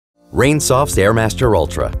Rainsoft's Airmaster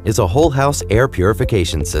Ultra is a whole-house air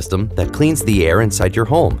purification system that cleans the air inside your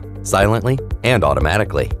home, silently and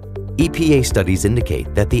automatically. EPA studies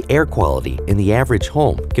indicate that the air quality in the average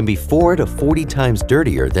home can be 4 to 40 times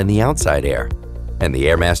dirtier than the outside air. And the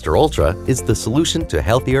Airmaster Ultra is the solution to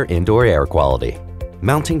healthier indoor air quality.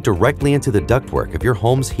 Mounting directly into the ductwork of your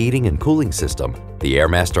home's heating and cooling system, the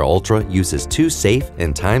Airmaster Ultra uses two safe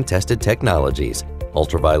and time-tested technologies,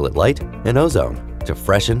 ultraviolet light and ozone, to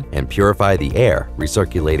freshen and purify the air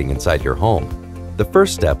recirculating inside your home. The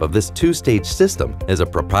first step of this two-stage system is a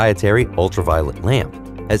proprietary ultraviolet lamp.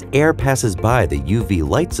 As air passes by the UV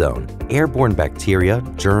light zone, airborne bacteria,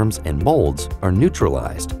 germs, and molds are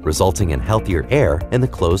neutralized, resulting in healthier air in the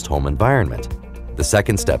closed home environment. The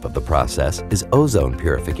second step of the process is ozone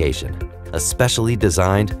purification. A specially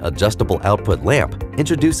designed, adjustable output lamp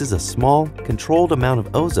introduces a small, controlled amount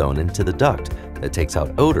of ozone into the duct that takes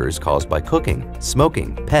out odors caused by cooking,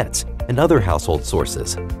 smoking, pets, and other household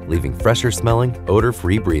sources, leaving fresher-smelling,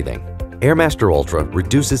 odor-free breathing. Airmaster Ultra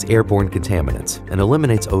reduces airborne contaminants and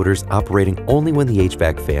eliminates odors operating only when the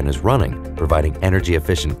HVAC fan is running, providing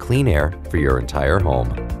energy-efficient clean air for your entire home.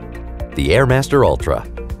 The Airmaster Ultra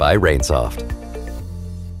by Rainsoft.